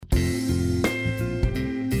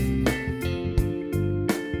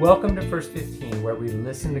Welcome to First 15, where we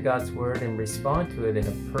listen to God's Word and respond to it in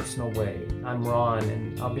a personal way. I'm Ron,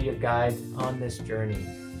 and I'll be your guide on this journey.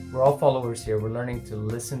 We're all followers here. We're learning to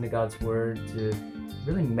listen to God's Word, to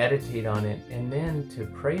really meditate on it, and then to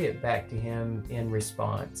pray it back to Him in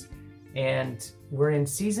response. And we're in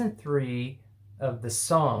Season 3 of the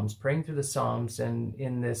Psalms, praying through the Psalms, and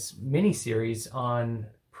in this mini-series on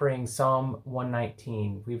praying Psalm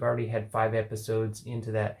 119. We've already had 5 episodes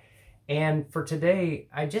into that. And for today,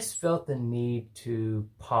 I just felt the need to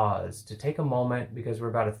pause, to take a moment, because we're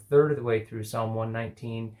about a third of the way through Psalm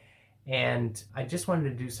 119, and I just wanted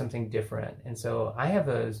to do something different. And so I have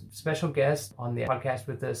a special guest on the podcast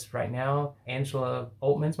with us right now. Angela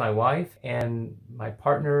Oltman's my wife and my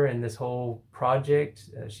partner in this whole project.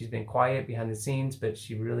 She's been quiet behind the scenes, but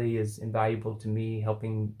she really is invaluable to me,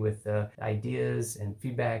 helping with ideas and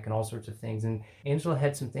feedback and all sorts of things. And Angela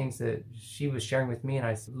had some things that she was sharing with me, and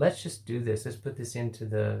I said, let's just do this. Let's put this into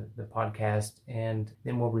the podcast, and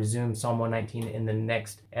then we'll resume Psalm 119 in the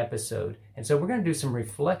next episode. And so we're going to do some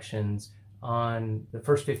reflections on the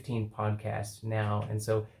First 15 podcast now. And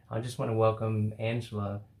so I just want to welcome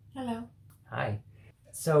Angela. Hello. Hi.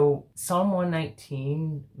 So Psalm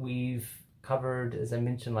 119, we've covered, as I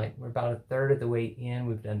mentioned, we're about a third of the way in.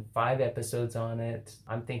 We've done 5 episodes on it.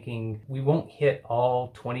 I'm thinking we won't hit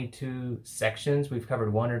all 22 sections. We've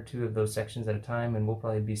covered 1 or 2 of those sections at a time, and we'll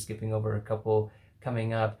probably be skipping over a couple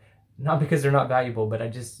coming up. Not because they're not valuable, but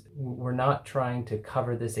we're not trying to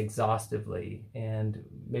cover this exhaustively. And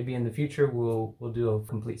maybe in the future, we'll do a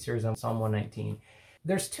complete series on Psalm 119.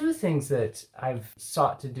 There's 2 things that I've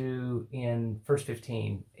sought to do in First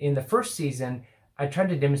 15. In the first season, I tried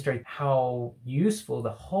to demonstrate how useful the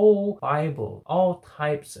whole Bible, all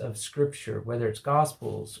types of scripture, whether it's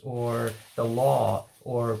Gospels or the law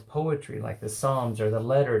or poetry like the Psalms or the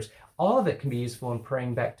letters, all of it can be useful in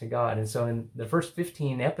praying back to God. And so in the first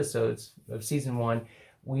 15 episodes of season 1,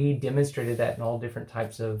 we demonstrated that in all different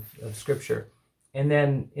types of scripture. And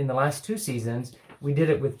then in the last 2 seasons, we did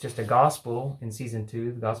it with just a gospel in season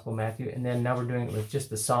 2, the Gospel of Matthew, and then now we're doing it with just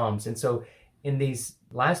the Psalms. And so in these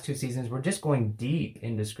last 2 seasons, we're just going deep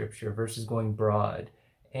into scripture versus going broad.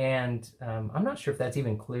 And I'm not sure if that's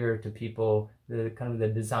even clear to people, the kind of the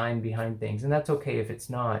design behind things. And that's okay if it's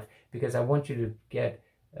not, because I want you to get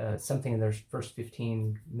something in those first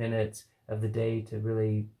 15 minutes of the day to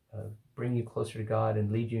really bring you closer to God and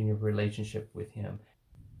lead you in your relationship with Him.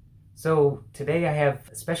 So today I have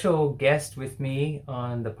a special guest with me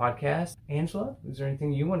on the podcast. Angela, is there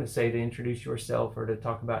anything you want to say to introduce yourself or to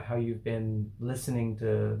talk about how you've been listening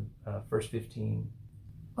to First 15?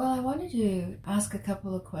 Well, I wanted to ask a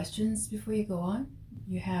couple of questions before you go on.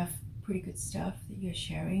 You have pretty good stuff that you're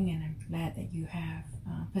sharing, and I'm glad that you have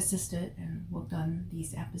persisted and worked on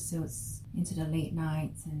these episodes into the late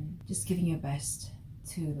nights and just giving your best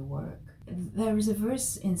to the work. There is a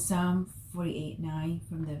verse in Psalm 48:9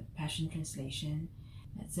 from the Passion Translation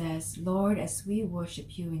that says, "Lord, as we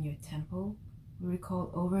worship you in your temple, we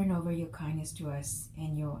recall over and over your kindness to us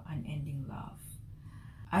and your unending love."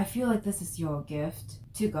 I feel like this is your gift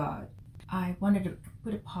to God. I wanted to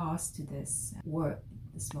put a pause to this work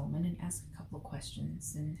this moment and ask a couple of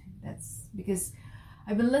questions, and that's because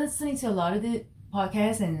I've been listening to a lot of the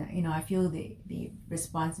podcasts, and I feel the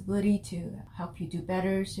responsibility to help you do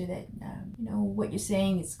better, so that what you're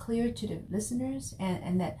saying is clear to the listeners,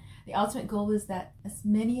 and that the ultimate goal is that as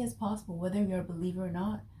many as possible, whether you're a believer or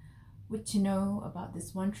not, would to know about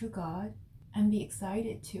this one true God and be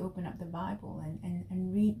excited to open up the Bible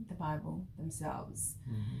and read the Bible themselves,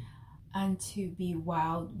 and to be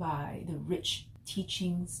wowed by the rich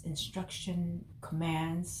teachings, instruction,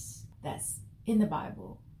 commands that's in the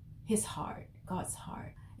Bible, His heart, God's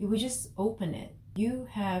heart. If we just open it, you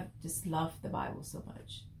have just loved the Bible so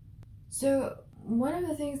much. So one of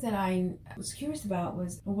the things that I was curious about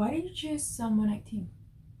was, why did you choose Psalm 119?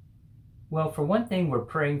 Well, for one thing, we're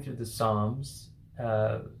praying through the Psalms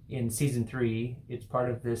in season 3. It's part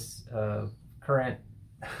of this current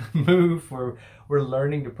move where we're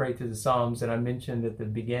learning to pray through the Psalms. And I mentioned at the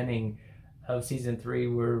beginning of season 3,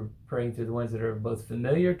 we're praying through the ones that are both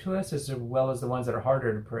familiar to us as well as the ones that are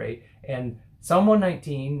harder to pray. And Psalm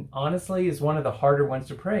 119, honestly, is one of the harder ones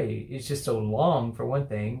to pray. It's just so long, for one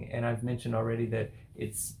thing, and I've mentioned already that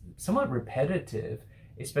it's somewhat repetitive,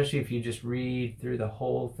 especially if you just read through the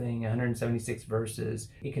whole thing, 176 verses.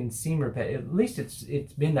 It can seem repetitive. At least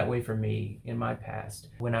it's been that way for me in my past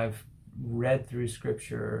when I've read through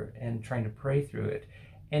Scripture and trying to pray through it.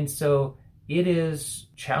 And so it is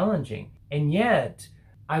challenging. And yet,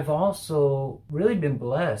 I've also really been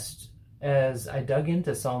blessed as I dug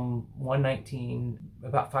into Psalm 119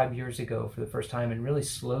 about 5 years ago for the first time and really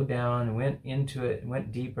slowed down and went into it and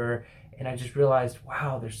went deeper. And I just realized,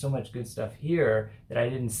 wow, there's so much good stuff here that I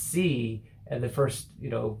didn't see at the first,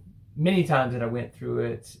 many times that I went through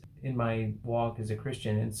it in my walk as a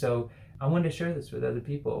Christian. And so I wanted to share this with other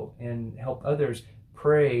people and help others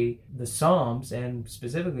pray the Psalms and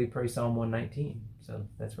specifically pray Psalm 119. So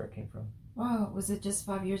that's where it came from. Wow, was it just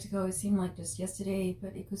 5 years ago? It seemed like just yesterday,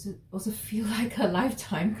 but it could also feel like a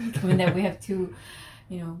lifetime given that we have two,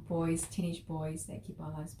 boys, teenage boys that keep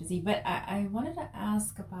our lives busy. But I wanted to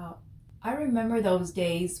ask about, I remember those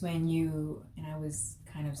days when and I was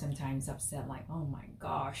kind of sometimes upset, like, oh my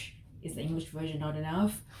gosh, is the English version not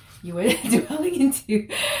enough? You were dwelling into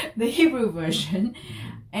the Hebrew version,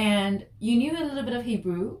 and you knew a little bit of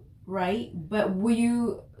Hebrew, right? But were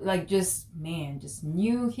you like just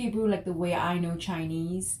knew Hebrew like the way I know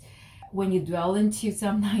Chinese when you dwell into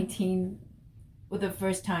Psalm 19 for the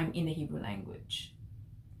first time in the Hebrew language?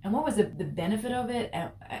 And what was the benefit of it,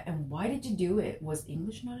 and why did you do it? Was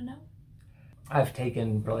English not enough? I've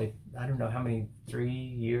taken probably, I don't know how many, 3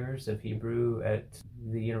 years of Hebrew at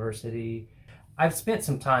the university. I've spent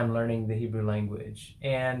some time learning the Hebrew language,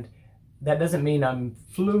 and that doesn't mean I'm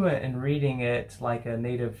fluent in reading it like a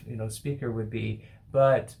native, speaker would be.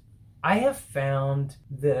 But I have found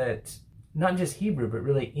that not just Hebrew, but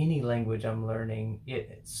really any language I'm learning,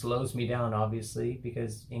 it slows me down, obviously,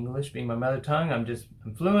 because English being my mother tongue, I'm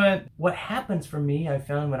fluent. What happens for me, I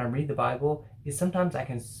found when I read the Bible, is sometimes I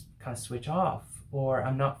can kind of switch off, or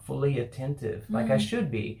I'm not fully attentive like I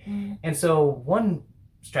should be. And so one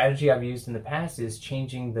strategy I've used in the past is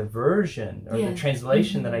changing the version or the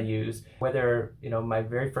translation that I use, whether, my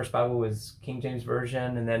very first Bible was King James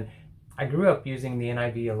Version, and then I grew up using the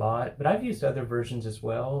NIV a lot, but I've used other versions as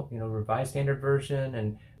well, Revised Standard Version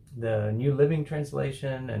and the New Living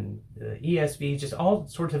Translation and the ESV, just all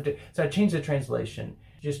sorts of, so I changed the translation,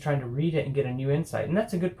 just trying to read it and get a new insight. And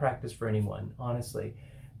that's a good practice for anyone, honestly.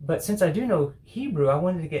 But since I do know Hebrew, I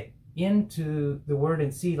wanted to get into the word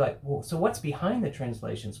and see so what's behind the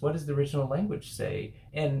translations? What does the original language say?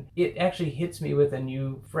 And it actually hits me with a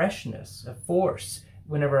new freshness, a force,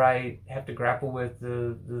 whenever I have to grapple with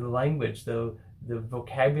the language, the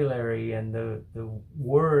vocabulary and the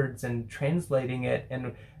words and translating it.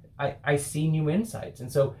 And I see new insights.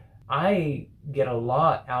 And so I get a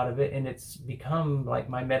lot out of it, and it's become like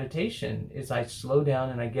my meditation is I slow down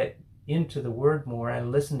and I get into the word more. I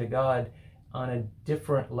listen to God on a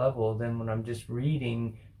different level than when I'm just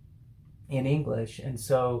reading in English. And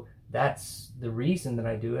so that's the reason that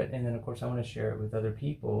I do it. And then of course I want to share it with other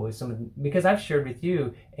people, because I've shared with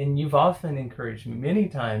you, and you've often encouraged me many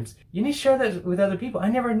times, you need to share that with other people. I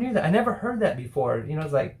never knew that. I never heard that before.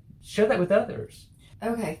 It's like, share that with others.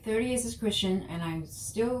 Okay, 30 years as Christian, and I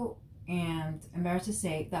still am embarrassed to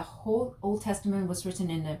say the whole Old Testament was written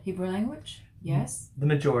in the Hebrew language. Yes? The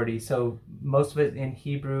majority. So most of it in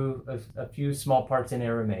Hebrew, a few small parts in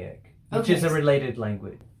Aramaic, which is a related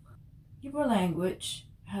language. Hebrew language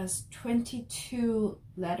has 22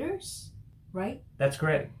 letters, right? That's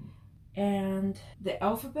correct. And the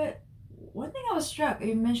alphabet, one thing I was struck,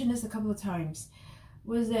 you mentioned this a couple of times,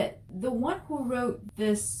 was that the one who wrote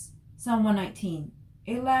this Psalm 119,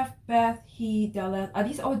 Aleph, Beth, He, Daleth, are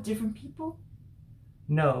these all different people?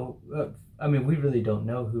 No, we really don't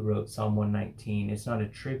know who wrote Psalm 119. It's not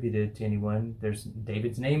attributed to anyone. There's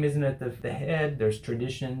David's name isn't at the head. There's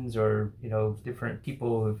traditions or, different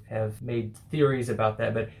people who have made theories about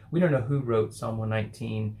that, but we don't know who wrote Psalm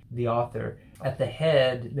 119, the author. At the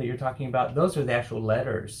head that you're talking about, those are the actual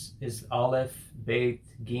letters, is Aleph, Beth,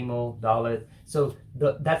 Gimel, Dalet. So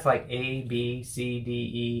that's like A, B, C, D,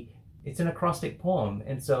 E. It's an acrostic poem.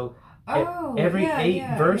 And so every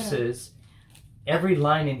 8 verses... Every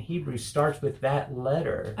line in Hebrew starts with that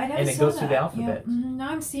letter, and it goes through the alphabet. Yeah. Now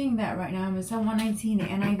I'm seeing that right now. I'm in Psalm 119, the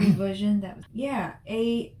NIV version.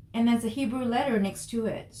 And there's a Hebrew letter next to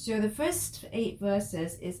it. So the first 8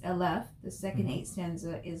 verses is Aleph. The second 8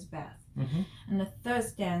 stanza is Beth, and the third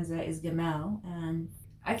stanza is Gimel. And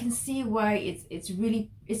I can see why it's really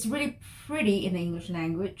pretty in the English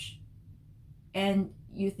language, and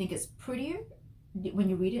you think it's prettier when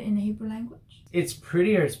you read it in the Hebrew language? It's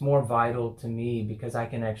prettier, it's more vital to me because I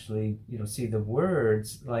can actually, see the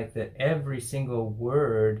words, like that every single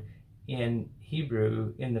word in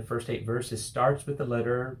Hebrew in the first 8 verses starts with the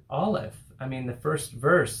letter Aleph. The first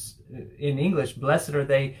verse in English, blessed are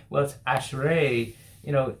they, well, it's Ashrei.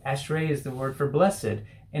 Ashrei is the word for blessed.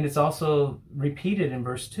 And it's also repeated in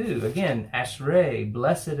verse 2. Again, Ashrei,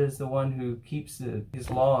 blessed is the one who keeps his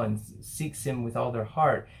law and seeks him with all their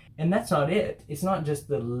heart. And that's not it. It's not just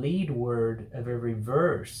the lead word of every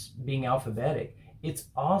verse being alphabetic. It's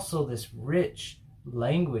also this rich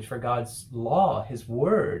language for God's law, his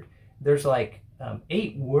word. There's like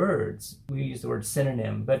 8 words. We use the word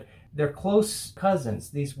synonym, but they're close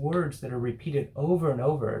cousins. These words that are repeated over and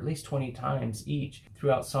over, at least 20 times each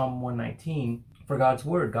throughout Psalm 119 for God's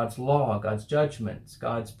word, God's law, God's judgments,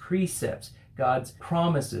 God's precepts, God's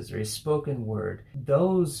promises or his spoken word.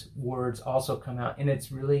 Those words also come out, and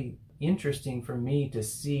it's really interesting for me to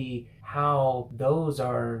see how those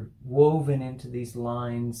are woven into these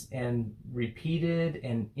lines and repeated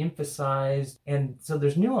and emphasized. And so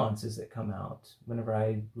there's nuances that come out whenever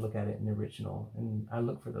I look at it in the original, and I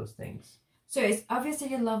look for those things. So it's obvious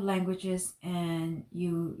that you love languages and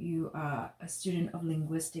you are a student of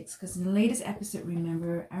linguistics, because in the latest episode,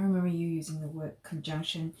 I remember you using the word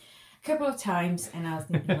conjunction a couple of times, and I was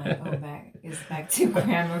thinking like, oh, back to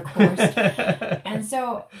grammar course. And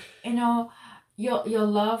so, your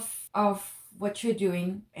love of what you're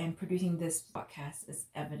doing and producing this podcast is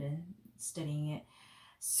evident studying it.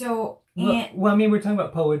 So, well, I mean, we're talking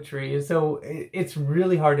about poetry, so it's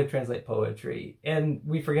really hard to translate poetry, and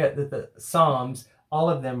we forget that the Psalms, all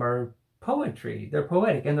of them are poetry. They're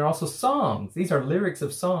poetic, and they're also songs. These are lyrics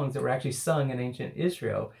of songs that were actually sung in ancient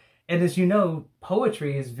Israel. And as you know,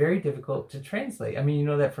 poetry is very difficult to translate. I mean, you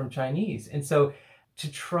know that from Chinese. And so to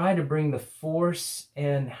try to bring the force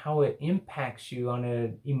and how it impacts you on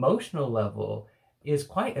an emotional level is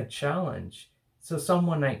quite a challenge. So Psalm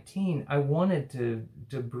 119, I wanted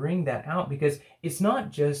to bring that out, because it's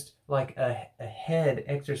not just like a head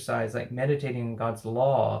exercise, like meditating on God's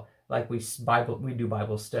law, like we do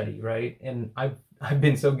Bible study, right? And I've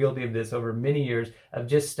been so guilty of this over many years of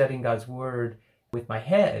just studying God's word with my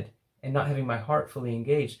head and not having my heart fully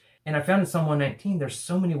engaged. And I found in Psalm 119, there's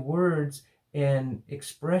so many words and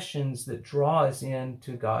expressions that draw us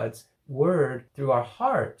into God's word through our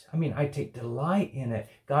heart. I mean, I take delight in it.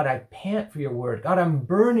 God, I pant for your word. God, I'm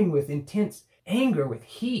burning with intense anger, with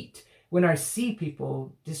heat, when I see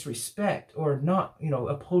people disrespect or not,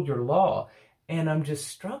 uphold your law. And I'm just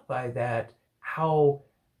struck by that, how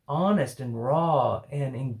honest and raw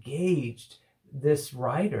and engaged this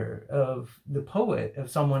writer of the poet of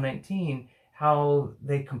Psalm 119, how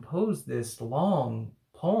they composed this long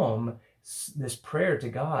poem, this prayer to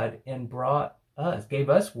God, and gave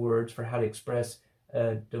us words for how to express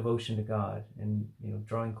devotion to God and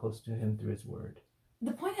drawing close to him through his word.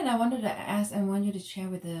 The point that I wanted to ask and want you to share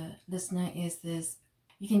with the listener is this: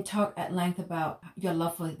 you can talk at length about your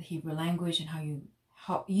love for the Hebrew language and how you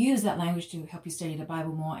use that language to help you study the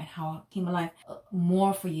Bible more, and how it came alive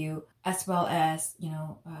more for you, as well as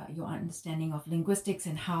your understanding of linguistics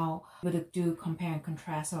and how you would do compare and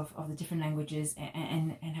contrast of the different languages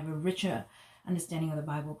and have a richer understanding of the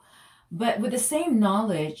Bible. But with the same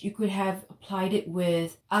knowledge, you could have applied it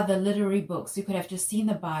with other literary books. You could have just seen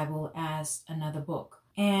the Bible as another book.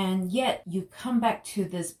 And yet you come back to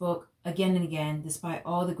this book again and again, despite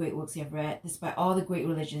all the great works you have read, despite all the great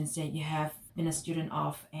religions that you have been a student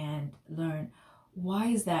of and learned. Why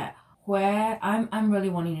is that? I'm really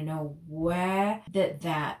wanting to know, where did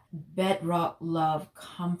that bedrock love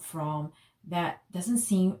come from that doesn't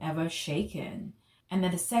seem ever shaken? And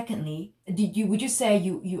then secondly, would you say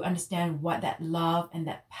you understand what that love and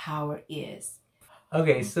that power is?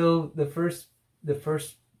 Okay, so the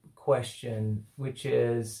first question, which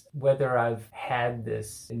is whether I've had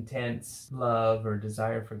this intense love or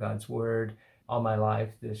desire for God's word all my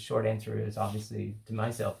life, the short answer is, obviously, to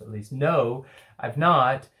myself at least, no, I've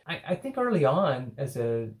not. I think early on, as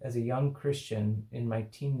a young Christian in my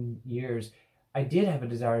teen years, I did have a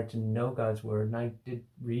desire to know God's word, and I did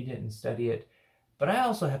read it and study it. But I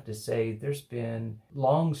also have to say, there's been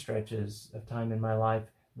long stretches of time in my life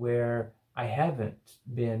where I haven't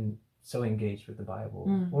been so engaged with the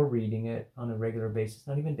Bible or reading it on a regular basis,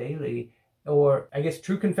 not even daily, or I guess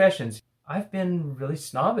true confessions. I've been really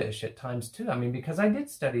snobbish at times too. I mean, because I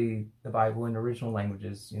did study the Bible in original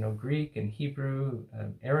languages, Greek and Hebrew,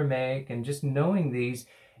 Aramaic, and just knowing these.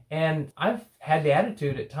 And I've had the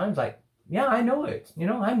attitude at times like, yeah, I know it.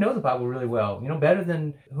 I know the Bible really well, better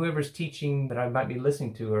than whoever's teaching that I might be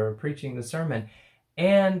listening to or preaching the sermon.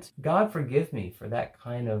 And God forgive me for that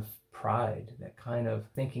kind of pride, that kind of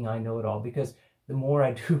thinking I know it all, because the more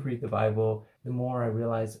I do read the Bible, the more I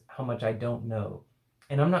realize how much I don't know.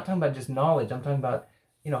 And I'm not talking about just knowledge. I'm talking about,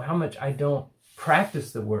 how much I don't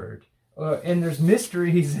practice the word. And there's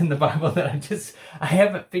mysteries in the Bible that I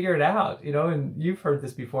haven't figured out, and you've heard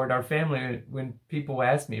this before in our family. When people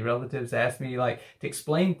ask me, relatives ask me like to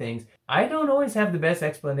explain things, I don't always have the best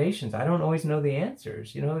explanations. I don't always know the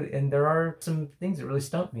answers, and there are some things that really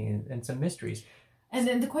stump me and some mysteries. And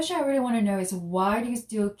then the question I really want to know is, why do you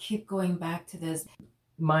still keep going back to this?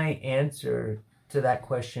 My answer to that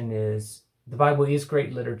question is, the Bible is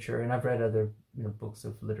great literature, and I've read other books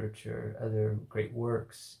of literature, other great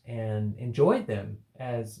works, and enjoyed them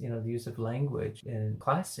as, the use of language in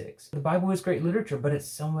classics. The Bible is great literature, but it's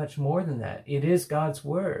so much more than that. It is God's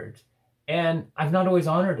word. And I've not always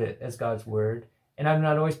honored it as God's word, and I've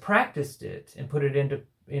not always practiced it and put it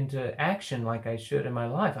into action like I should in my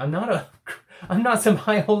life. I'm not some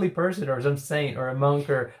high holy person or some saint or a monk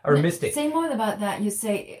or a mystic. Say more about that. You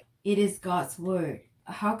say it is God's word.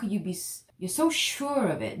 How could you be? You're so sure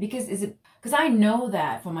of it because I know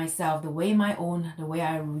that for myself, the way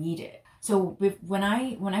I read it. So when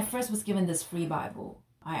I first was given this free Bible,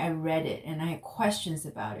 I read it and I had questions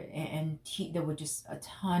about it, and there were just a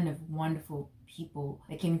ton of wonderful people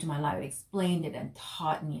that came into my life, explained it and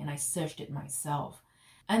taught me, and I searched it myself.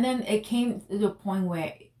 And then it came to a point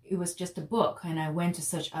where it was just a book, and I went to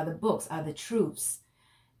search other books, other truths.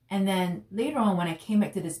 And then later on, when I came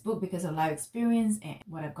back to this book because of life experience and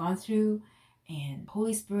what I've gone through, and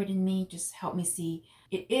Holy Spirit in me just helped me see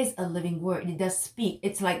it is a living word. It does speak.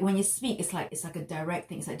 It's like when you speak, it's like a direct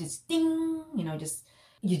thing. It's like just ding,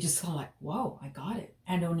 you just kind of like, whoa, I got it.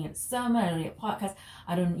 I don't need a sermon. I don't need a podcast.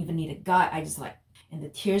 I don't even need a guide. I just and the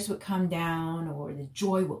tears would come down, or the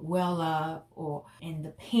joy would well up, and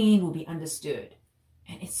the pain will be understood.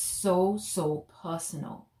 And it's so, so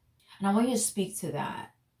personal. And I want you to speak to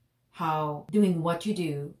that. How doing what you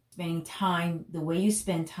do, spending time, the way you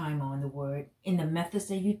spend time on the word, in the methods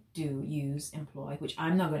that you do employ, which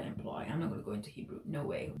I'm not going to employ. I'm not going to go into Hebrew. No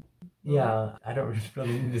way. Yeah, I don't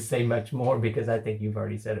really need to say much more because I think you've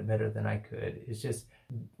already said it better than I could. It's just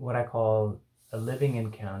what I call a living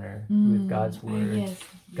encounter with God's word. Yes.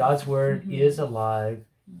 God's word is alive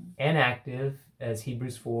and active, as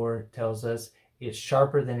Hebrews 4 tells us. It's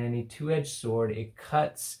sharper than any two-edged sword. It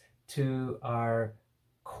cuts to our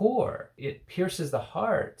core. It pierces the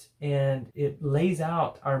heart, and it lays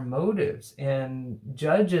out our motives and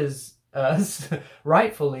judges us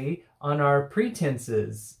rightfully on our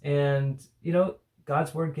pretenses. And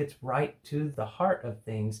God's word gets right to the heart of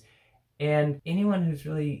things, and anyone who's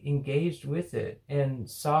really engaged with it and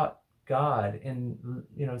sought God and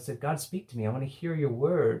said, God, speak to me, I want to hear your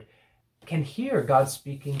word, can hear God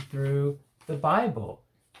speaking through the Bible.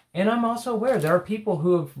 And I'm also aware there are people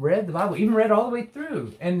who have read the Bible, even read all the way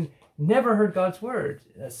through, and never heard God's word,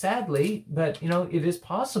 sadly. But, it is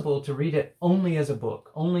possible to read it only as a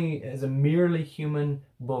book, only as a merely human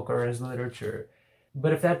book or as literature.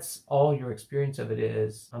 But if that's all your experience of it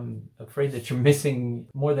is, I'm afraid that you're missing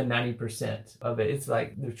more than 90% of it. It's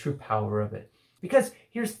like the true power of it. Because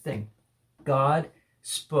here's the thing. God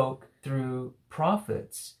spoke through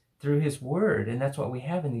prophets, through his word, and that's what we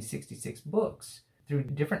have in these 66 books. Through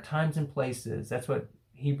different times and places. That's what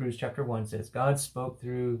Hebrews chapter 1 says. God spoke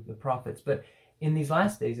through the prophets. But in these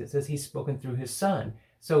last days, it says he's spoken through his son.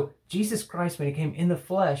 So Jesus Christ, when he came in the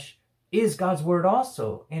flesh, is God's word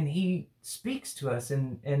also. And he speaks to us,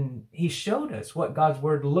 and he showed us what God's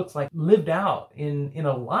word looks like lived out in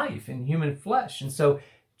a life, in human flesh. And so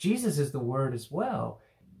Jesus is the word as well.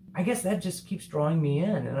 I guess that just keeps drawing me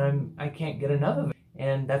in, and I can't get enough of it.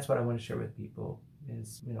 And that's what I want to share with people.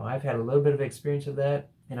 Is, I've had a little bit of experience of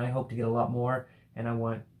that, and I hope to get a lot more, and I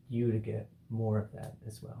want you to get more of that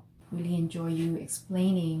as well. Really enjoy you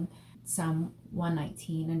explaining Psalm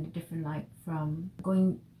 119 and the different light, from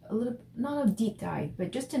going a little, not a deep dive,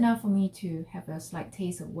 but just enough for me to have a slight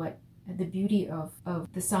taste of what the beauty of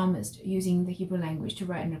the psalmist using the Hebrew language to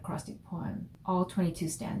write an acrostic poem, all 22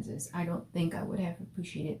 stanzas. I don't think I would have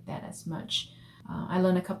appreciated that as much. I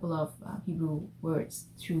learned a couple of Hebrew words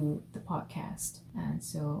through the podcast, and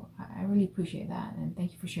so I really appreciate that, and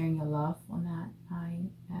thank you for sharing your love on that. I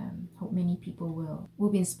hope many people will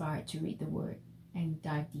be inspired to read the word and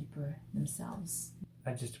dive deeper themselves.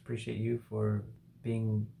 I just appreciate you for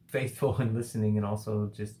being faithful and listening, and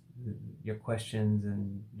also just your questions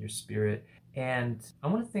and your spirit. And I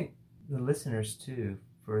want to thank the listeners too,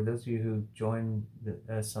 for those of you who joined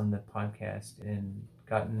us on the podcast and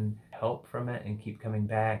gotten help from it and keep coming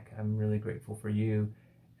back. I'm really grateful for you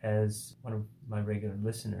as one of my regular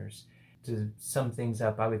listeners. To sum things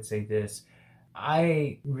up, I would say this.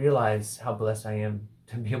 I realize how blessed I am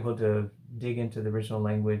to be able to dig into the original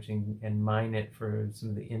language and mine it for some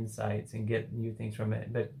of the insights and get new things from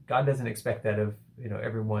it. But God doesn't expect that of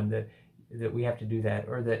everyone, that we have to do that,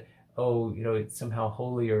 or that oh, it's somehow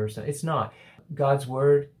holier or something. It's not. God's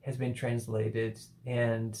word has been translated,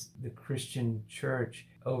 and the Christian church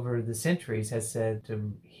over the centuries has said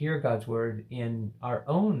to hear God's word in our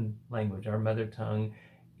own language, our mother tongue,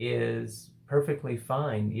 is perfectly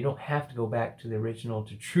fine. You don't have to go back to the original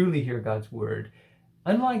to truly hear God's word.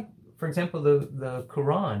 Unlike, for example, the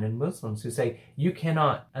Quran and Muslims who say you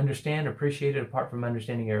cannot understand or appreciate it apart from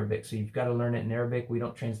understanding Arabic, so you've got to learn it in Arabic, we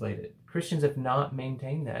don't translate it. Christians have not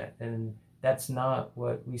maintained that, and that's not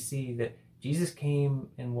what we see. That Jesus came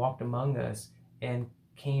and walked among us and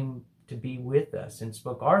came to be with us and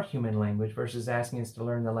spoke our human language versus asking us to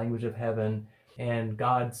learn the language of heaven and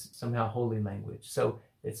God's somehow holy language. So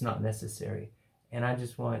it's not necessary. And I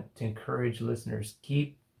just want to encourage listeners,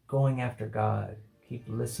 keep going after God. Keep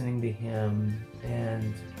listening to him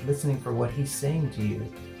and listening for what he's saying to you.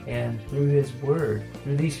 And through his word,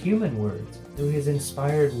 through these human words, through his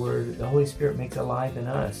inspired word, the Holy Spirit makes alive in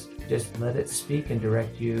us. Just let it speak and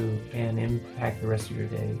direct you and impact the rest of your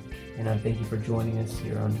day. And I thank you for joining us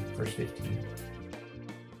here on Verse 15.